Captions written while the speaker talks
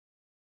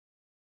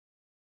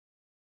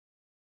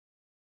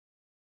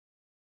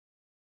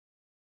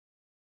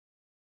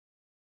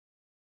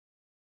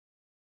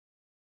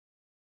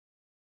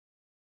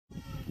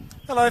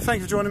Hello, thank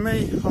you for joining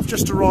me. I've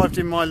just arrived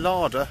in my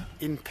larder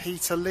in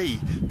Peterlee.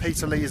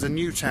 Peterlee is a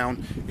new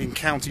town in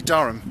County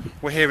Durham.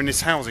 We're here in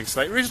this housing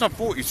estate. The reason I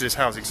brought you to this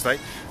housing estate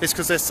is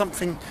because there's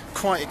something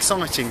quite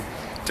exciting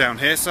down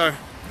here. So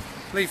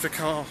leave the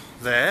car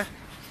there,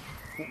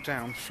 walk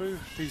down through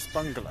these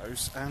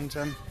bungalows and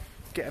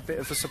get a bit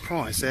of a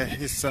surprise. There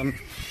is,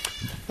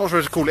 not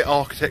sure to call it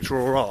architecture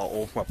or art,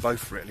 or well,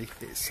 both really.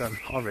 It's I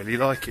really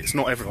like it. It's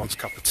not everyone's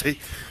cup of tea.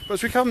 But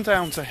as we come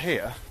down to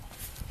here,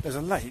 there's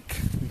a lake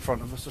in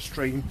front of us, a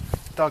stream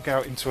dug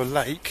out into a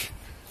lake,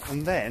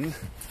 and then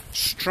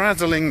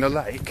straddling the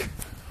lake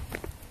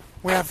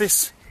we have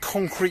this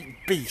concrete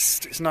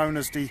beast. It's known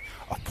as the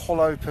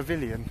Apollo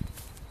Pavilion.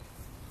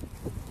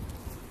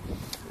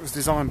 It was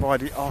designed by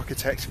the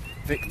architect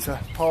Victor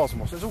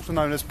Parsmos. It's also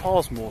known as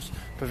Parsmos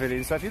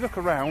Pavilion. So if you look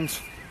around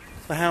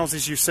the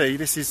houses you see,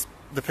 this is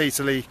the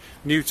Peterlee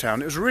new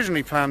town. It was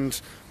originally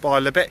planned by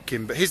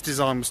Lebetkin, but his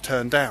design was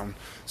turned down,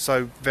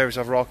 so various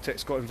other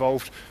architects got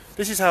involved.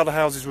 This is how the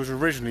houses was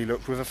originally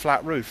looked, with a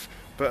flat roof,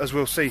 but as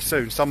we'll see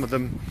soon, some of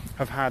them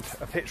have had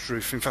a pitched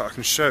roof. In fact, I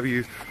can show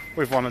you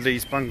with one of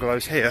these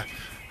bungalows here,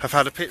 have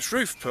had a pitched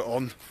roof put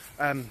on,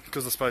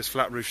 because I suppose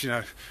flat roofs, you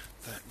know,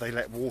 they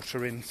let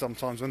water in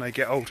sometimes when they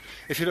get old.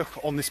 If you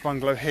look on this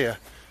bungalow here,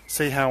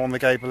 see how on the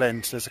gable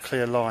end there's a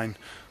clear line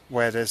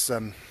where there's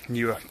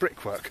newer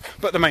brickwork.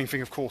 But the main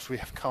thing, of course, we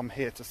have come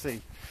here to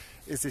see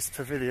is this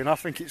pavilion. I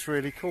think it's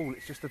really cool.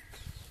 It's just a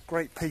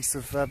great piece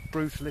of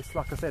brutalist,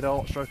 like I said,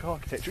 art stroke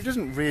architecture. It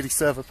doesn't really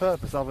serve a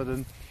purpose other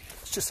than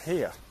it's just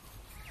here,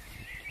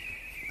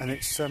 and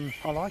it's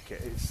I like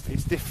it.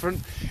 It's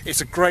different. It's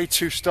a Grade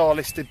 2 star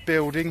listed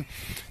building.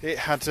 It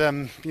had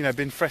you know,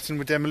 been threatened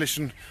with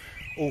demolition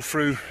all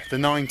through the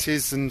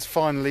 90s, and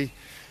finally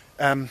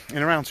in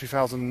around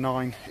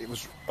 2009 it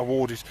was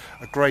awarded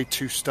a Grade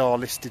 2 star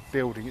listed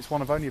building. It's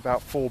one of only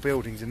about 4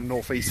 buildings in the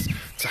northeast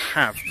to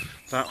have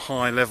that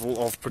high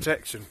level of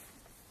protection.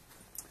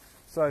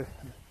 So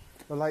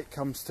the lake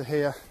comes to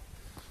here,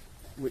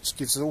 which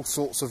gives us all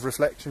sorts of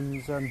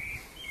reflections.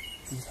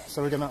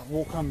 So we're going to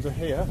walk under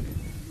here,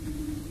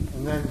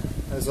 and then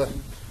there's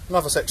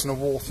another section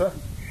of water.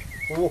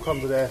 We'll walk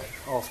under there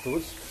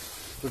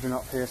afterwards. We've been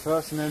up here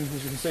first, and then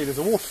as you can see there's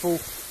a waterfall,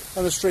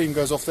 and the stream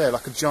goes off there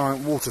like a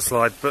giant water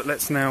slide. But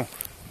let's now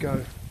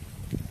go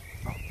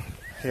up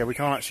here. We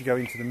can't actually go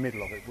into the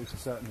middle of it, but we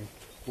certainly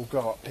will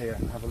go up here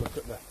and have a look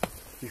at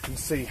you can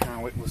see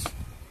how it was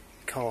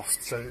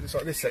cast. So it's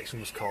like this section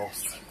was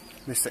cast.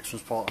 This section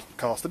was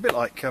cast, a bit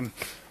like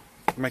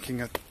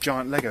making a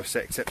giant Lego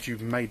set, except you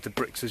made the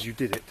bricks as you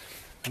did it.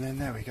 And then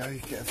there we go, you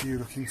get a view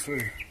looking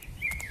through.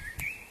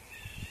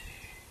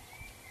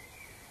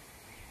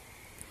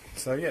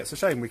 So yeah, it's a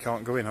shame we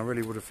can't go in. I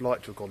really would have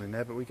liked to have gone in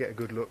there, but we get a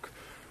good look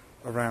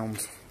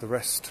around the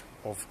rest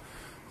of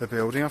the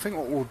building. I think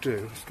what we'll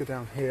do, let's go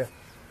down here.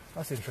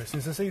 That's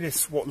interesting. So see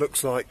this, what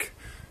looks like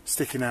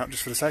sticking out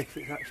just for the sake of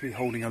it, it's actually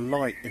holding a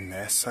light in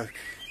there. So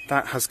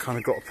that has kind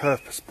of got a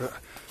purpose. But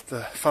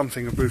the fun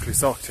thing of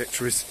brutalist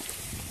architecture is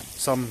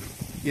some,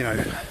 you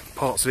know,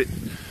 parts of it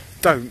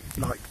don't,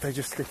 like they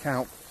just stick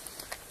out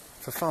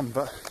for fun.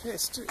 But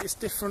it's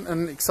different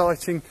and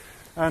exciting,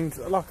 and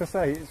like I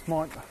say, it's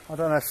I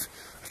don't know if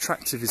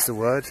attractive is the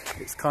word.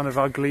 It's kind of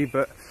ugly,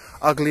 but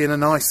ugly in a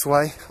nice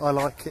way. I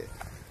like it.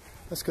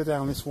 Let's go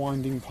down this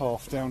winding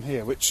path down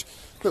here, which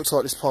looks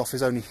like this path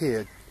is only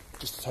here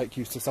just to take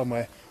you to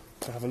somewhere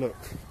to have a look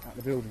at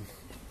the building.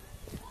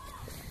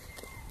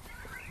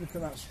 Look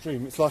at that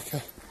stream. It's like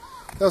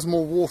there's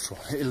more water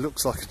on it. It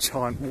looks like a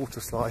giant water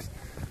slide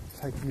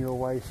taking you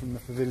away from the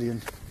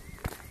pavilion.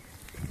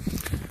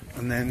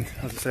 And then,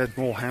 as I said,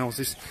 more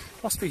houses.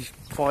 Must be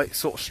quite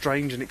sort of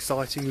strange and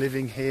exciting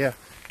living here.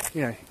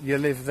 You know, you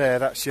live there,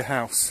 that's your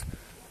house,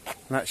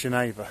 and that's your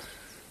neighbour.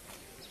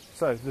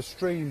 So the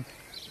stream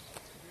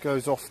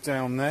goes off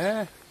down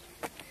there.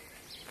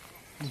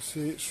 You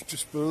see it's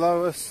just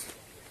below us,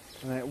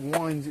 and then it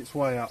winds its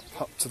way up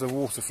to the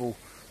waterfall,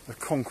 the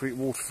concrete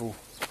waterfall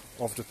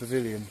of the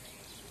pavilion.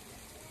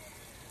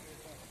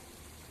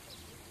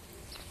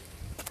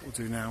 What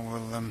we'll do now,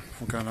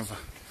 we'll go and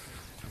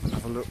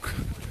have a look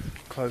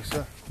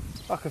closer.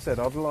 Like I said,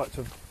 I'd like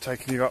to have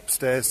taken you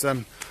upstairs. I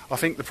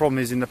think the problem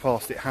is in the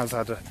past it has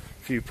had a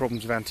few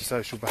problems with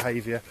antisocial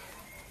behaviour,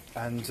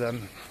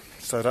 and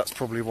so that's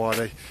probably why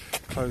they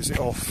close it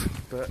off.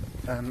 But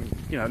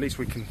you know, at least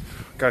we can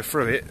go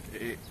through it.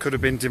 It could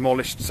have been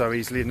demolished so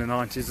easily in the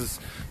 90s, as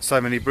so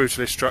many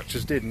brutalist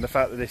structures did, and the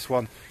fact that this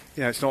one,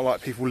 you know, it's not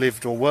like people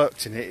lived or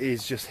worked in it, it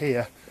is just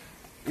here.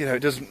 You know, it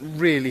doesn't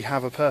really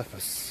have a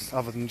purpose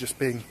other than just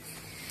being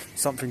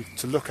something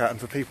to look at and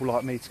for people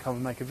like me to come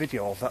and make a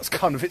video of. That's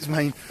kind of its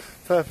main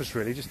purpose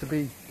really, just to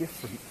be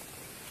different.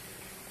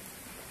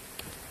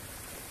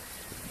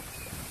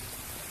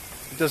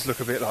 It does look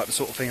a bit like the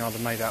sort of thing I'd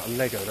have made out of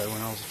Lego though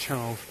when I was a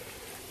child.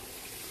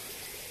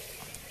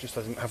 Just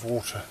doesn't have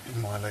water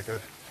in my Lego.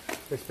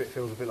 This bit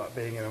feels a bit like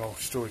being in a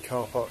multi-storey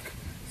car park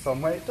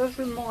somewhere. It does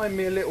remind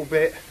me a little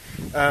bit,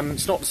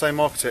 it's not the same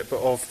architect,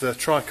 but of the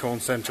Tricorn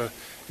Centre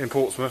in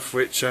Portsmouth,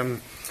 which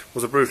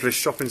was a brutalist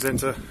shopping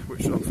centre,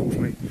 which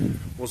unfortunately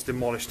was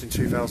demolished in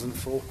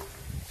 2004.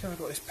 See, I've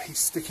got this piece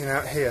sticking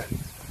out here,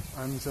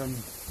 and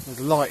there's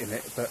a light in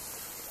it, but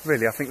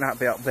really I think that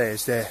bit up there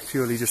is there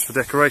purely just for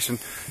decoration.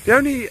 The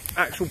only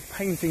actual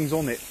paintings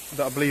on it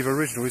that I believe are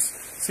original is,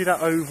 see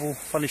that oval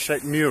funny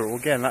shaped mural?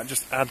 Again, that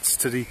just adds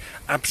to the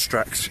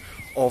abstract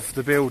of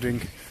the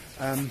building.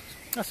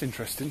 That's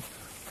interesting.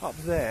 Up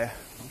there,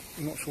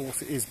 I'm not sure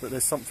what it is, but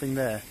there's something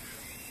there.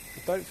 I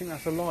don't think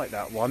that's a light,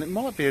 that one. It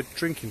might be a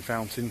drinking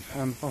fountain.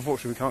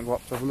 Unfortunately we can't go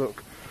up to have a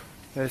look.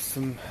 There's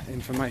some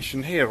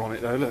information here on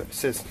it though. Look, it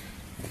says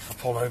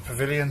Apollo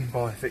Pavilion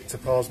by Victor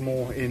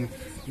Passmore in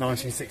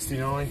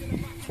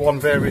 1969. It's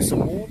won various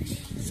awards,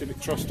 Civic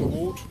Trust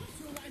Award.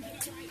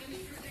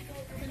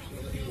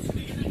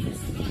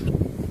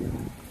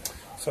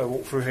 So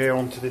walk through here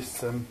onto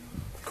this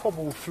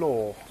cobbled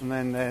floor, and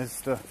then there's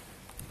the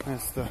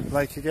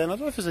lake again. I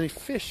don't know if there's any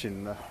fish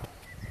in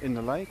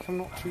the lake. I'm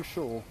not too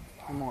sure.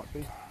 There might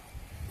be.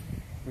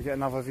 We get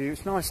another view.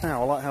 It's nice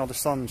now. I like how the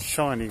sun's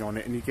shining on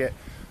it, and you get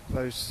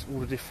all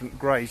the different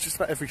greys. Just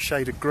about every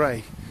shade of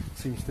grey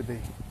seems to be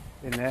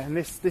in there. And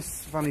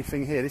this funny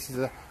thing here, this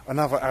is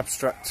another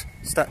abstract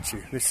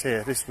statue.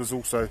 This was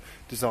also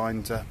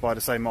designed by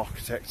the same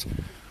architect.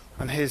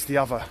 And here's the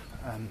other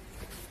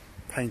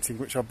painting,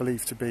 which I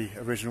believe to be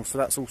original. So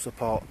that's also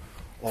part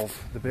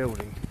of the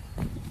building.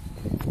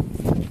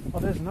 Oh,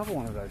 there's another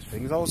one of those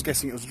things. I was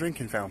guessing it was a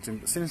drinking fountain,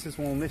 but since there's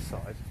one on this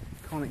side,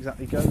 you can't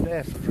exactly go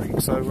there for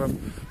drinks. So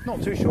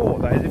not too sure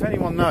what that is. If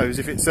anyone knows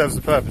if it serves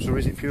a purpose or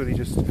is it purely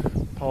just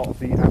part of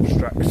the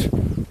abstract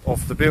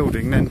of the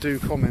building, then do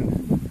comment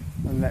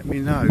and let me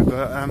know.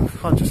 But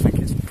I just think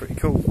it's pretty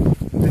cool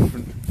and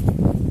different.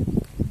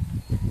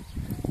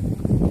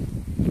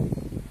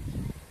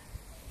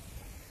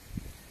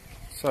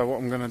 So what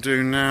I'm going to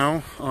do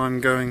now, I'm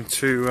going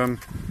to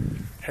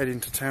head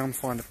into town,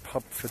 find a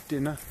pub for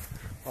dinner.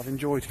 I've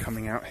enjoyed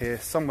coming out here,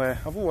 somewhere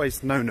I've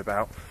always known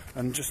about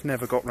and just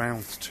never got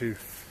round to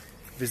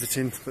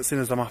visiting, but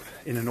seeing as I'm up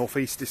in the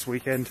northeast this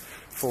weekend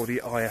for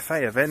the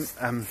IFA event,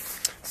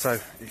 so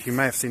you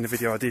may have seen the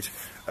video I did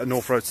at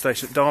North Road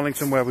Station at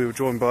Darlington, where we were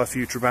joined by a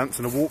few Trabants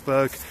and a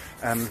Wartburg.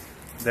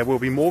 There will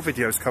be more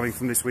videos coming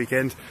from this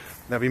weekend.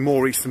 There'll be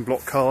more Eastern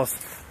Bloc cars,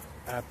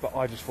 but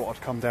I just thought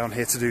I'd come down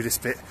here to do this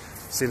bit,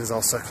 seeing as I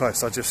was so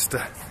close. I just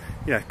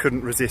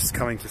couldn't resist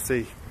coming to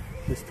see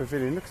this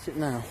pavilion. Look at it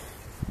now.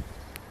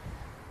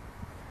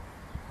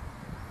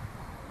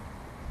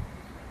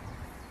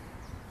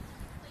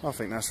 I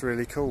think that's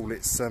really cool.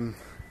 It's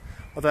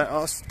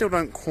I still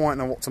don't quite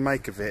know what to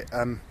make of it,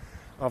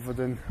 other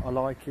than I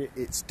like it.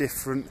 It's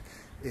different.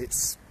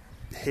 It's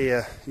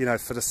here,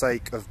 for the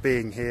sake of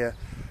being here.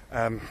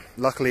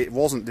 Luckily, it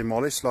wasn't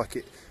demolished like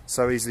it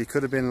so easily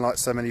could have been, like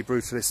so many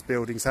brutalist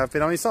buildings have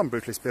been. I mean, some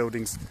brutalist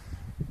buildings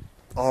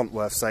aren't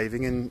worth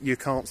saving, and you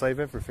can't save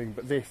everything.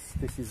 But this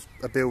is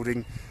a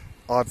building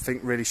I think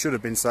really should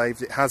have been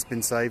saved. It has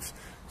been saved,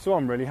 so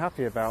I'm really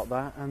happy about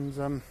that,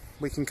 and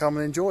we can come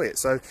and enjoy it.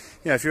 So,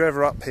 if you're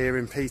ever up here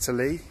in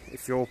Peterlee,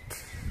 if you're,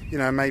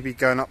 maybe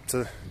going up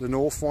to the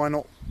north, why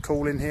not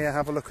call in here,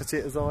 have a look at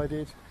it as I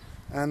did,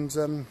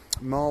 and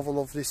marvel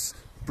of this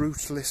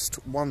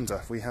brutalist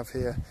wonder we have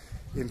here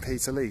in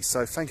Peterlee.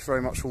 So thank you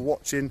very much for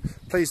watching.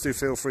 Please do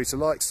feel free to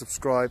like,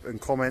 subscribe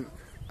and comment.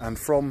 And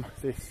from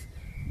this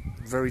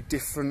very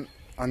different,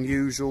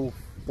 unusual,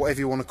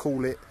 whatever you want to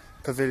call it,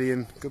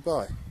 pavilion,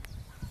 goodbye.